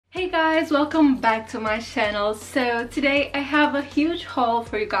guys, welcome back to my channel. So today I have a huge haul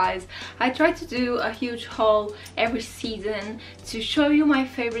for you guys. I try to do a huge haul every season to show you my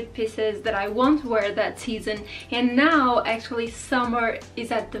favorite pieces that I won't wear that season, and now actually summer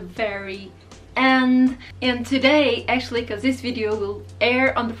is at the very end. And today, actually, because this video will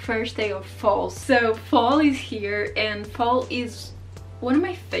air on the first day of fall, so fall is here, and fall is one of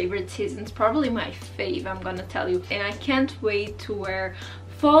my favorite seasons, probably my fave, I'm gonna tell you, and I can't wait to wear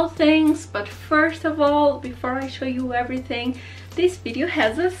fall things. But first of all, before I show you everything, this video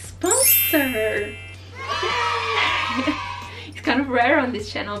has a sponsor. It's kind of rare on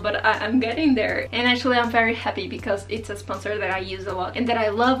this channel, but I'm getting there, and actually I'm very happy because it's a sponsor that I use a lot and that I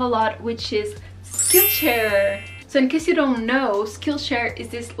love a lot, which is Skillshare. So in case you don't know, Skillshare is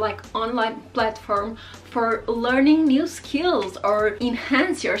this like online platform for learning new skills or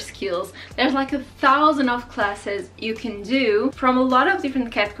enhance your skills. There's like 1,000 of classes you can do from a lot of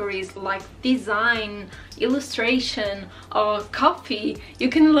different categories like design, illustration, or copy. You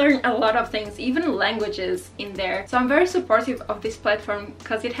can learn a lot of things, even languages in there. So I'm very supportive of this platform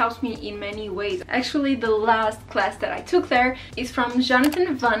because it helps me in many ways. Actually, the last class that I took there is from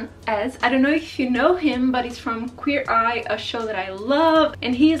Jonathan Van Es. I don't know if you know him, but it's from Queer Eye, a show that I love,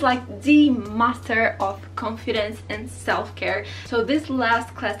 and he is like the master of confidence and self-care. So this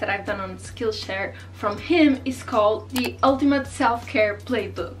last class that I've done on Skillshare from him is called The Ultimate Self-Care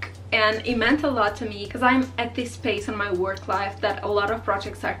Playbook. And it meant a lot to me because I'm at this space in my work life that a lot of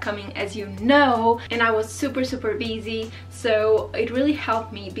projects are coming, as you know, and I was super busy. So it really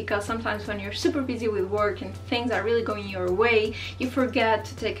helped me because sometimes when you're super busy with work and things are really going your way, you forget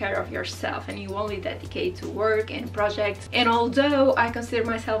to take care of yourself and you only dedicate to work and projects. And although I consider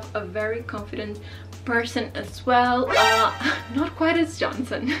myself a very confident person as well, not quite as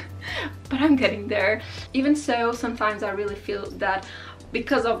Johnson, but I'm getting there. Even so, sometimes I really feel that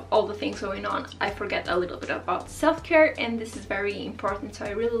because of all the things going on, I forget a little bit about self-care, and this is very important. So I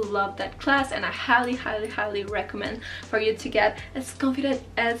really love that class, and I highly recommend for you to get as confident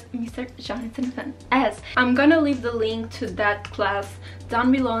as Mr. Jonathan Van Es. I'm gonna leave the link to that class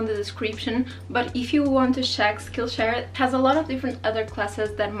down below in the description, but if you want to check, Skillshare it has a lot of different other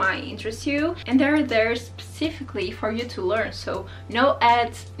classes that might interest you, and they're there specifically for you to learn. So no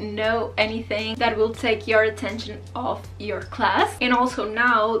ads, no anything that will take your attention off your class. And also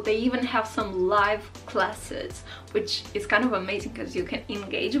now they even have some live classes, which is kind of amazing because you can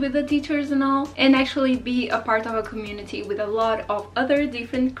engage with the teachers and all, and actually be a part of a community with a lot of other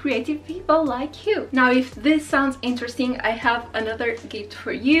different creative people like you. Now, if this sounds interesting, I have another gift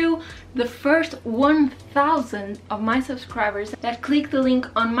for you. The first 1,000 of my subscribers that click the link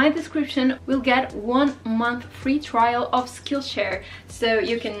on my description will get 1 month free trial of Skillshare. So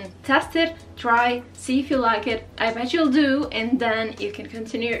you can test it, try, see if you like it. I bet you'll do, and then you can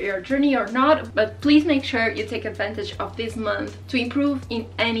continue your journey or not, but please make sure you take advantage of this month to improve in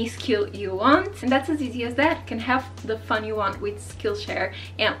any skill you want. And that's as easy as that. You can have the fun you want with Skillshare.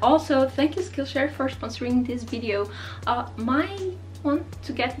 And also, thank you Skillshare for sponsoring this video. My want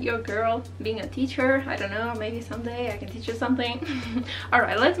to get your girl being a teacher. I don't know, maybe someday I can teach you something.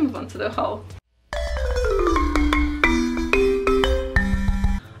 Alright, let's move on to the haul.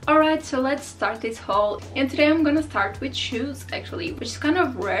 Alright, so let's start this haul, and today I'm gonna start with shoes actually, which is kind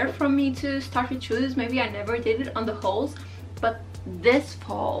of rare for me to start with shoes. Maybe I never did it on the hauls, but this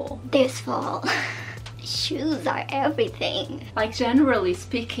fall shoes are everything. Like, generally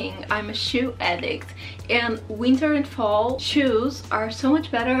speaking, I'm a shoe addict, and winter and fall shoes are so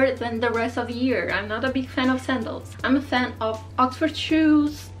much better than the rest of the year. I'm not a big fan of sandals. I'm a fan of Oxford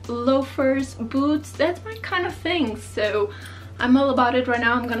shoes, loafers, boots. That's my kind of thing, so I'm all about it right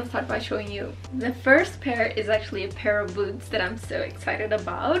now. I'm gonna start by showing you. The first pair is actually a pair of boots that I'm so excited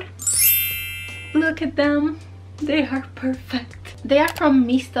about. Look at them. They are perfect. They are from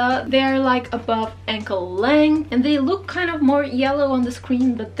Mista. They are like above ankle length, and they look kind of more yellow on the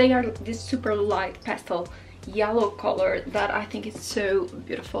screen, but they are this super light pastel yellow color that I think is so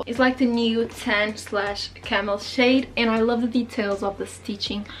beautiful. It's like the new tan/camel shade, and I love the details of the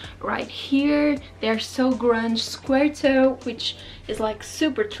stitching right here. They're so grunge, square toe, which is like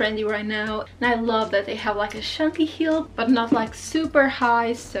super trendy right now, and I love that they have like a chunky heel but not like super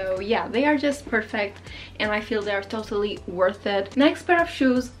high. So yeah, they are just perfect, and I feel they're totally worth it. Next pair of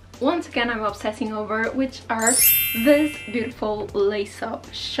shoes, once again I'm obsessing over, which are these beautiful lace-up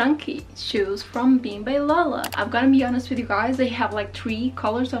chunky shoes from Bean by Lala. I'm gonna be honest with you guys, they have like 3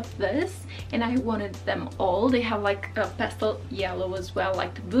 colors of this, and I wanted them all. They have like a pastel yellow as well,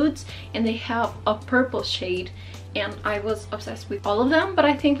 like the boots, and they have a purple shade, and I was obsessed with all of them. But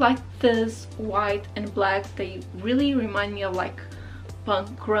I think like this white and black, they really remind me of like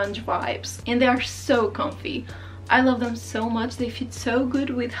punk grunge vibes, and they are so comfy. I love them so much. They fit so good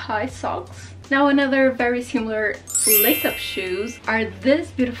with high socks. Now another very similar lace-up shoes are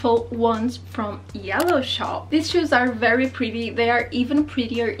these beautiful ones from Yellow Shop. These shoes are very pretty. They are even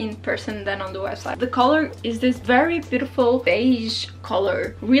prettier in person than on the website. The color is this very beautiful beige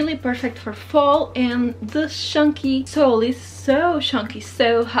color, really perfect for fall, and the chunky sole is so chunky,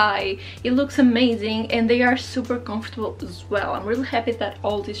 so high. It looks amazing, and they are super comfortable as well. I'm really happy that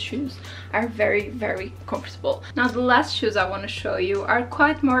all these shoes are very comfortable. Now the last shoes I want to show you are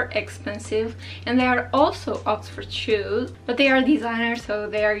quite more expensive, and they are also Oxford shoes, but they are designer, so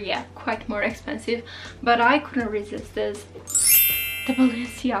they are, yeah, quite more expensive. But I couldn't resist this. The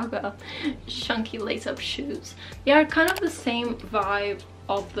Balenciaga chunky lace-up shoes. They are kind of the same vibe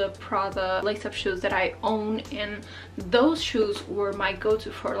of the Prada lace-up shoes that I own, and those shoes were my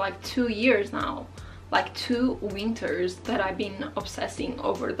go-to for like 2 years now. Like 2 winters that I've been obsessing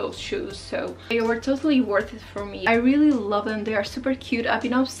over those shoes, so they were totally worth it for me. I really love them. They are super cute. I've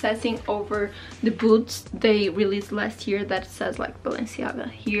been obsessing over the boots they released last year that says like Balenciaga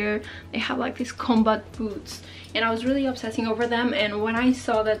here. They have like these combat boots, and I was really obsessing over them, and when I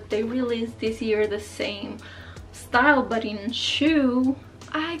saw that they released this year the same style but in shoe,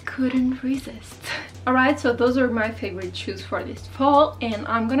 I couldn't resist. Alright, so those are my favorite shoes for this fall, and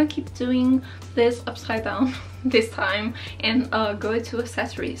I'm gonna keep doing this upside down this time and go to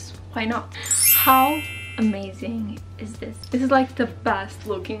accessories. Why not? How amazing is this? This is like the best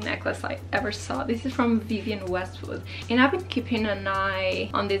looking necklace I ever saw. This is from Vivienne Westwood, and I've been keeping an eye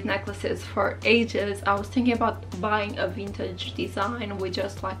on these necklaces for ages. I was thinking about buying a vintage design with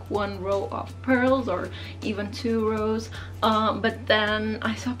just like 1 row of pearls or even 2 rows, but then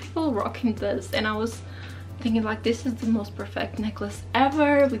I saw people rocking this, and I was thinking like, this is the most perfect necklace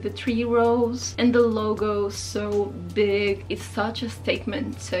ever with the 3 rows and the logo so big. It's such a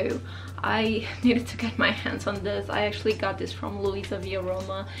statement, so I needed to get my hands on this. I actually got this from Louisa Via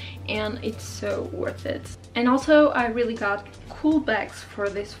Roma, and it's so worth it. And also I really got cool bags for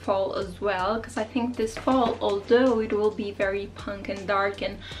this fall as well, because I think this fall, although it will be very punk and dark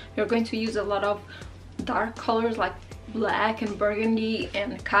and you're going to use a lot of dark colors like black and burgundy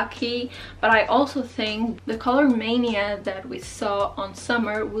and khaki, but I also think the color mania that we saw on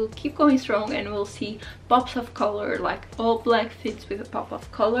summer will keep going strong, and we'll see pops of color, like all black fits with a pop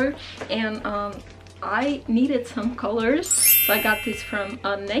of color. And I needed some colors, so I got this from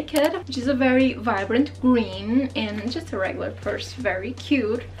Naked, which is a very vibrant green and just a regular purse, very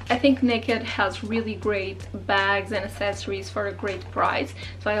cute. I think Naked has really great bags and accessories for a great price,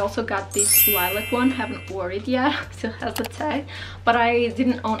 so I also got this lilac one. Haven't worn it yet, still has the tag, but I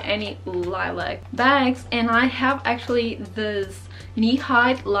didn't own any lilac bags, and I have actually this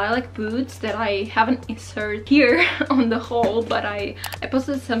knee-high lilac boots that I haven't inserted here on the haul, but I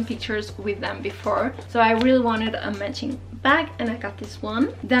posted some pictures with them before, so I really wanted a matching bag, and I got this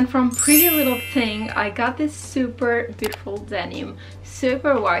one. Then from Pretty Little Thing I got this super beautiful denim,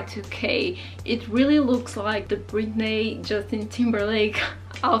 super Y2K. It really looks like the Britney Justin Timberlake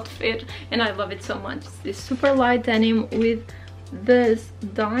outfit, and I love it so much. It's this super light denim with this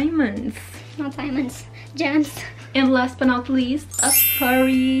diamonds. Not diamonds, gems. And last but not least, a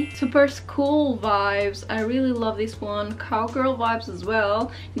furry, super cool vibes. I really love this one. Cowgirl vibes as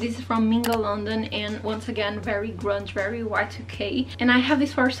well. This is from Minga London, and once again, very grunge, very Y2K. And I have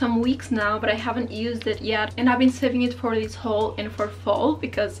this for some weeks now, but I haven't used it yet. And I've been saving it for this haul and for fall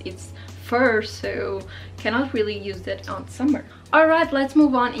because it's fur, so cannot really use it on summer. Alright, let's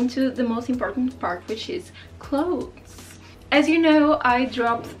move on into the most important part, which is clothes. As you know, I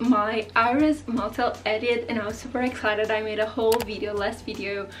dropped my Iris Motel edit, and I was super excited. I made a whole video. Last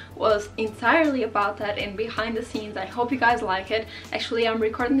video was entirely about that and behind the scenes. I hope you guys like it. Actually, I'm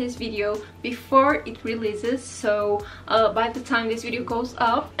recording this video before it releases, so by the time this video goes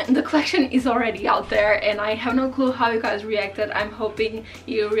up, the collection is already out there, and I have no clue how you guys reacted. I'm hoping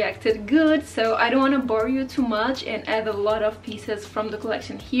you reacted good, so I don't want to bore you too much and add a lot of pieces from the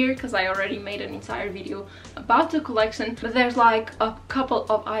collection here, because I already made an entire video about the collection. But there's like a couple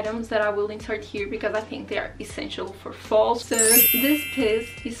of items that I will insert here because I think they are essential for fall. So this piece,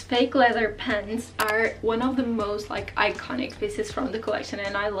 these fake leather pants, are one of the most like iconic pieces from the collection,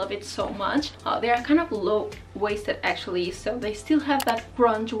 and I love it so much. They are kind of low-waisted actually, so they still have that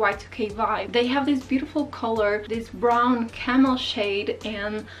grunge Y2K vibe. They have this beautiful color, this brown camel shade,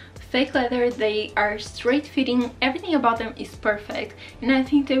 and fake leather. They are straight fitting. Everything about them is perfect, and I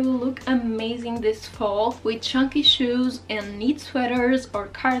think they will look amazing this fall with chunky shoes and knit sweaters or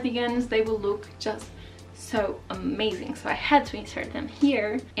cardigans. They will look just so amazing, so I had to insert them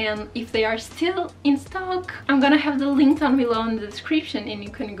here. And if they are still in stock, I'm gonna have the link down below in the description and you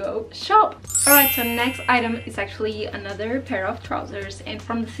can go shop. Alright, so next item is actually another pair of trousers, and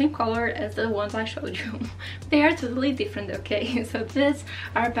from the same color as the ones I showed you. They are totally different, okay? So these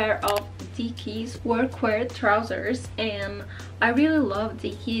are a pair of Dickies workwear trousers, and I really love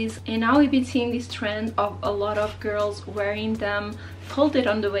Dickies, and now we've been seeing this trend of a lot of girls wearing them folded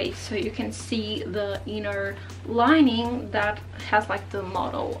on the waist, so you can see the inner lining that has like the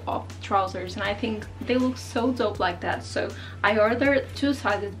model of trousers, and I think they look so dope like that. So I ordered 2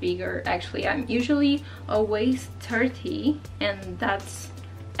 sizes bigger. Actually, I'm usually a waist 30, and that's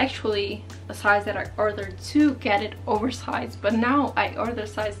actually a size that I ordered to get it oversized, but now I ordered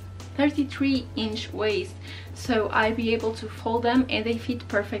size 33-inch waist, so I'll be able to fold them and they fit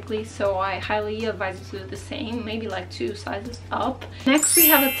perfectly. So I highly advise you to do the same, maybe like 2 sizes up. Next we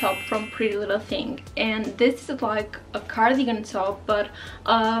have a top from Pretty Little Thing, and this is like a cardigan top, but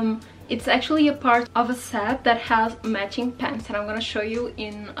it's actually a part of a set that has matching pants, and I'm gonna show you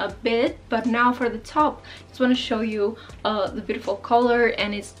in a bit. But now for the top, I just want to show you the beautiful color,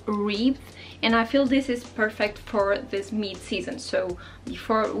 and it's ribbed, and I feel this is perfect for this mid-season. So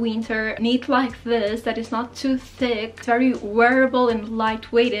before winter, knit like this that is not too thick, very wearable and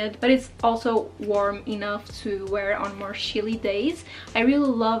lightweighted, but it's also warm enough to wear on more chilly days. I really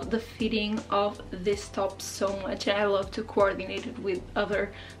love the fitting of this top so much, and I love to coordinate it with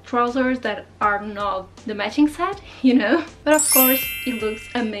other trousers that are not the matching set, you know. But of course it looks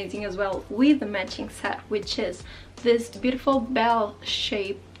amazing as well with the matching set, which is this beautiful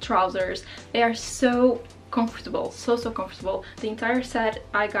bell-shaped trousers. They are so comfortable, so comfortable. The entire set,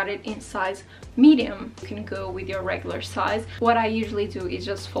 I got it in size medium. You can go with your regular size. What I usually do is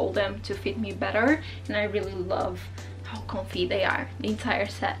just fold them to fit me better, and I really love how comfy they are, the entire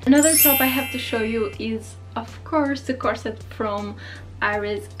set. Another top I have to show you is of course the corset from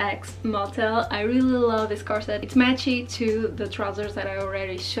Iris X Motel. I really love this corset. It's matchy to the trousers that I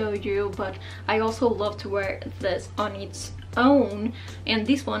already showed you, but I also love to wear this on its own, and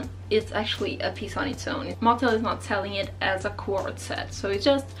this one is actually a piece on its own. Motel is not selling it as a cord set, so it's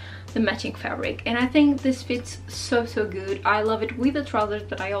just the matching fabric, and I think this fits so good. I love it with the trousers,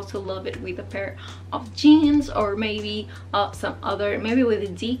 but I also love it with a pair of jeans, or maybe some other, maybe with the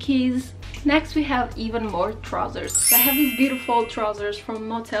Dickies. Next we have even more trousers. So I have these beautiful trousers from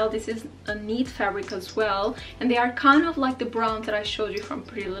Motel. This is a knit fabric as well, and they are kind of like the browns that I showed you from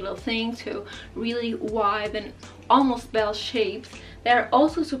Pretty Little Thing, so really wide and almost bell shaped. They're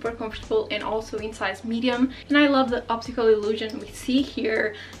also super comfortable and also in size medium, and I love the optical illusion we see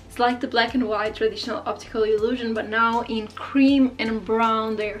here. It's like the black and white traditional optical illusion, but now in cream and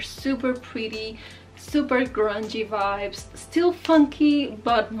brown. They're super pretty, super grungy vibes, still funky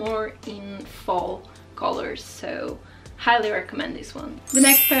but more in fall colors, so highly recommend this one. The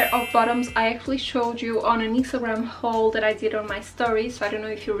next pair of bottoms I actually showed you on an Instagram haul that I did on my stories, so I don't know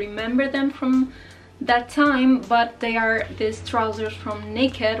if you remember them from that time, but they are these trousers from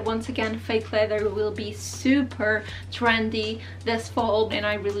Naked. Once again, fake leather will be super trendy this fall, and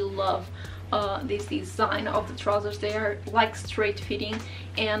I really love this design of the trousers. They are like straight fitting,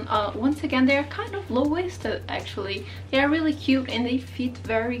 and once again they are kind of low-waisted. Actually, they are really cute and they fit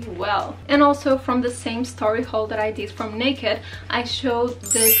very well. And also from the same story haul that I did from Naked, I showed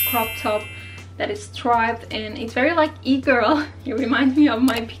this crop top that is striped, and it's very like e-girl. It reminds me of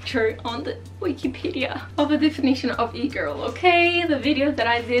my picture on the Wikipedia of the definition of e-girl, okay? The video that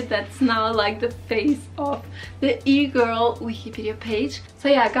I did that's now like the face of the e-girl Wikipedia page. So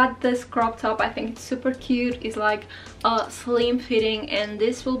yeah, I got this crop top. I think it's super cute. It's like slim fitting, and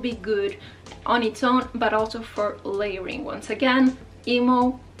this will be good on its own, but also for layering. Once again,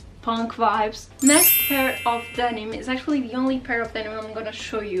 emo punk vibes. Next pair of denim is actually the only pair of denim I'm gonna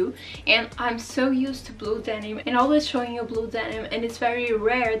show you, and I'm so used to blue denim and always showing you blue denim, and it's very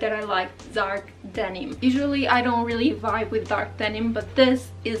rare that I like dark denim. Usually I don't really vibe with dark denim, but this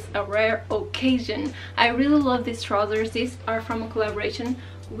is a rare occasion. I really love these trousers. These are from a collaboration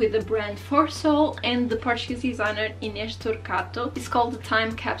with the brand Forsol and the Portuguese designer Inês Torcato. It's called the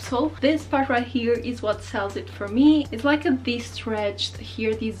Time Capsule. This part right here is what sells it for me. It's like a de-stretched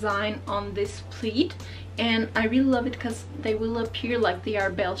here design on this pleat, and I really love it because they will appear like they are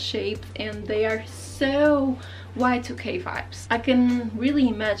bell-shaped, and they are so Y2K vibes. I can really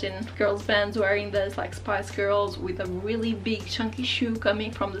imagine girls bands wearing this, like Spice Girls, with a really big chunky shoe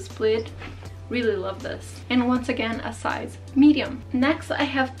coming from the split. Really love this. And once again, a size medium. Next, I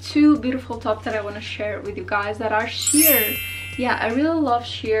have two beautiful tops that I want to share with you guys that are sheer, Yeah, I really love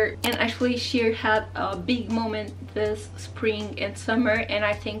sheer, and actually sheer had a big moment this spring and summer, and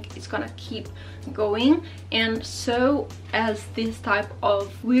I think it's gonna keep going. And so as this type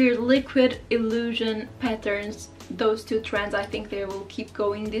of weird liquid illusion patterns, those two trends, I think they will keep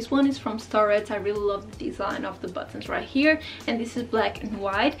going. This one is from Starrett. I really love the design of the buttons right here, and this is black and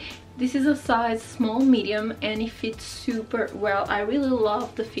white. This is a size small medium, and it fits super well. I really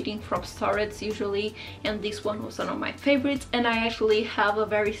love the fitting from Starrett usually, and this one was one of my favorites. And I actually have a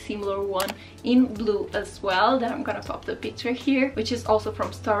very similar one in blue as well that I'm gonna pop the picture here, which is also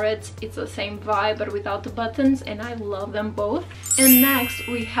from Starrett. It's the same vibe but without the buttons, and I love them both. And next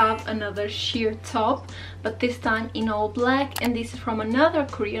we have another sheer top, but this time in all black, and this is from another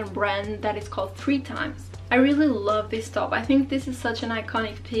Korean brand that is called 3 Times. I really love this top. I think this is such an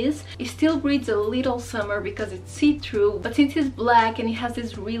iconic piece. It still breathes a little summer because it's see-through, but since it's black and it has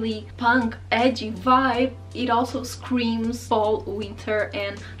this really punk, edgy vibe, it also screams fall, winter,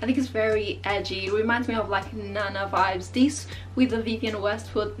 and I think it's very edgy. It reminds me of like Nana vibes. This with the Vivienne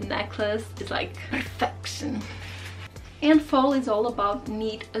Westwood necklace is like perfection. And fall is all about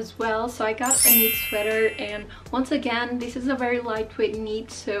knit as well, so I got a knit sweater, and once again this is a very lightweight knit,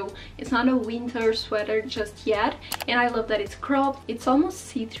 so it's not a winter sweater just yet. And I love that it's cropped, it's almost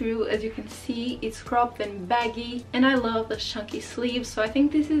see-through, as you can see. It's cropped and baggy, and I love the chunky sleeves, so I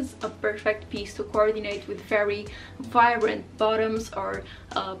think this is a perfect piece to coordinate with very vibrant bottoms or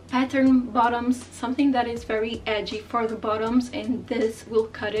pattern bottoms, something that is very edgy for the bottoms, and this will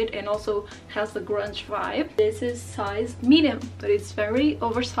cut it and also has the grunge vibe. This is size medium, but it's very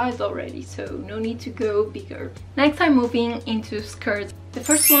oversized already, so no need to go bigger. Next, I'm moving into skirts. The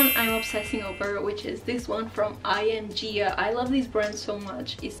first one I'm obsessing over, which is this one from Irisloveunicorns. I love this brand so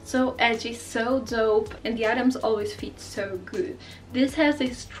much. It's so edgy, so dope, and the items always fit so good. This has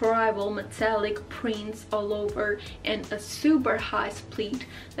these tribal metallic prints all over and a super high split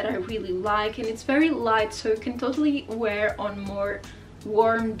that I really like, and it's very light, so you can totally wear on more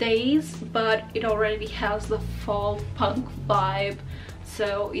warm days, but it already has the fall punk vibe,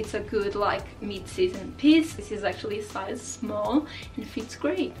 so it's a good like mid-season piece. This is actually a size small and fits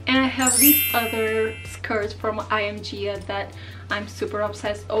great. And I have this other skirt from Irisloveunicorns that I'm super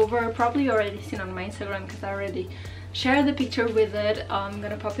obsessed over. Probably already seen on my Instagram because I already shared the picture with it. I'm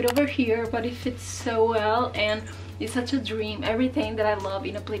gonna pop it over here, but it fits so well and it's such a dream. Everything that I love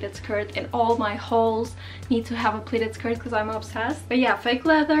in a pleated skirt, and all my hauls need to have a pleated skirt because I'm obsessed. But yeah, fake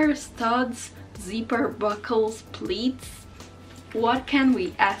leather, studs, zipper, buckles, pleats. What can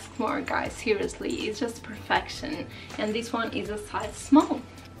we ask more, guys? Seriously, it's just perfection. And this one is a size small.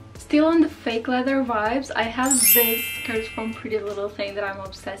 Still on the fake leather vibes, I have this skirt from Pretty Little Thing that I'm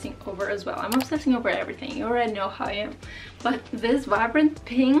obsessing over as well. I'm obsessing over everything, you already know how I am. But this vibrant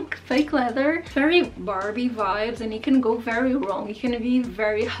pink fake leather, very Barbie vibes, and it can go very wrong. It can be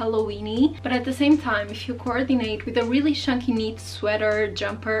very Halloween-y, but at the same time, if you coordinate with a really chunky knit sweater,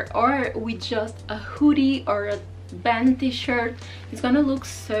 jumper, or with just a hoodie or a band t-shirt, it's gonna look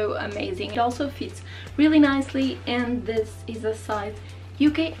so amazing. It also fits really nicely, and this is a size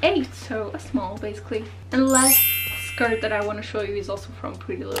UK 8, so a small basically. And the last skirt that I want to show you is also from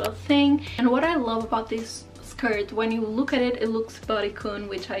Pretty Little Thing, and what I love about this skirt, when you look at it, it looks bodycon,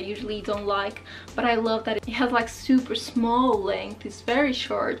 which I usually don't like, but I love that it has like super small length. It's very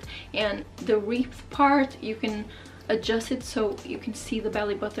short, and the wreath part you can adjust it so you can see the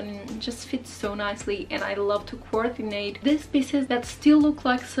belly button, and it just fits so nicely. And I love to coordinate these pieces that still look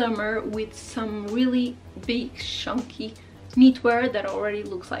like summer with some really big chunky knitwear that already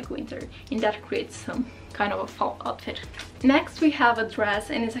looks like winter, and that creates some kind of a fall outfit. Next we have a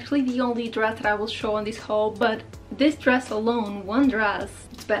dress, and it's actually the only dress that I will show on this haul, but this dress alone, one dress,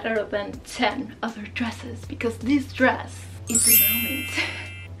 is better than 10 other dresses because this dress is the moment.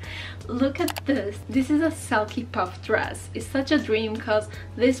 Look at this. This is a silky puff dress. It's such a dream because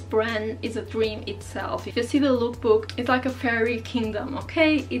this brand is a dream itself. If you see the lookbook, it's like a fairy kingdom,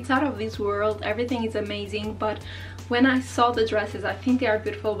 okay? It's out of this world. Everything is amazing, but when I saw the dresses, I think they are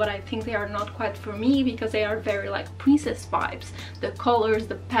beautiful, but I think they are not quite for me because they are very like princess vibes. The colors,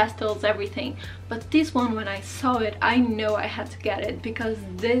 the pastels, everything. But this one, when I saw it, I know I had to get it because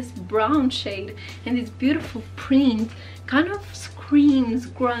this brown shade and this beautiful print kind of screams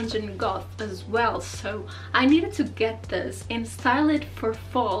grunge and goth as well, so I needed to get this and style it for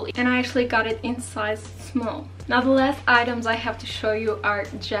fall, and I actually got it in size small. Now the last items I have to show you are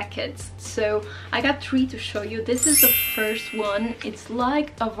jackets, so I got 3 to show you. This is the first one. It's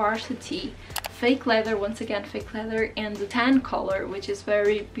like a varsity fake leather, once again fake leather, and the tan color, which is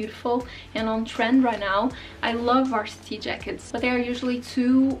very beautiful and on trend right now. I love varsity jackets, but they are usually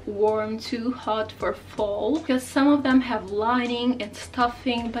too warm, too hot for fall, because some of them have lining and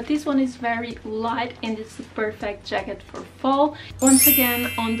stuffing, but this one is very light and it's the perfect jacket for fall. Once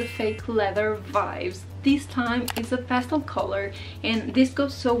again on the fake leather vibes. This time it's a pastel color, and this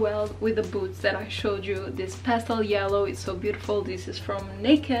goes so well with the boots that I showed you. This pastel yellow is so beautiful. This is from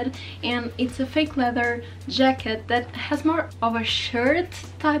Naked, and it's a fake leather jacket that has more of a shirt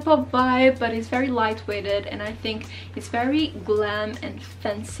type of vibe, but it's very lightweighted, and I think it's very glam and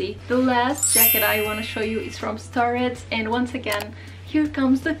fancy. The last jacket I want to show you is from Starrett, and once again here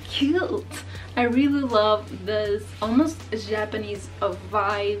comes the kilt. I really love this almost Japanese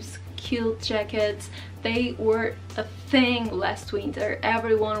vibes kilt jackets. They were a thing last winter.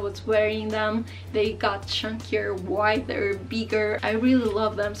 Everyone was wearing them. They got chunkier, wider, bigger. I really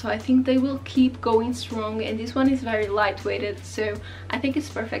love them, so I think they will keep going strong, and this one is very lightweighted, so I think it's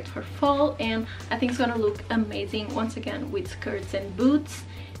perfect for fall, and I think it's gonna look amazing once again with skirts and boots.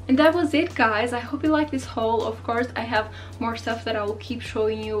 And that was it, guys. I hope you like this haul. Of course, I have more stuff that I will keep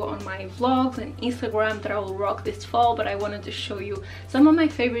showing you on my vlogs and Instagram that I will rock this fall, but I wanted to show you some of my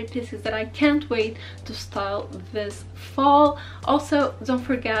favorite pieces that I can't wait to style this fall. Also, don't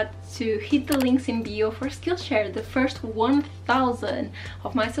forget to hit the links in bio for Skillshare. The first 1,000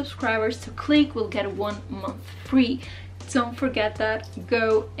 of my subscribers to click will get 1 month free. Don't forget that.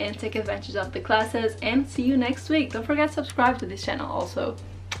 Go and take advantage of the classes, and see you next week. Don't forget to subscribe to this channel also.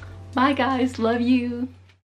 Bye guys, love you.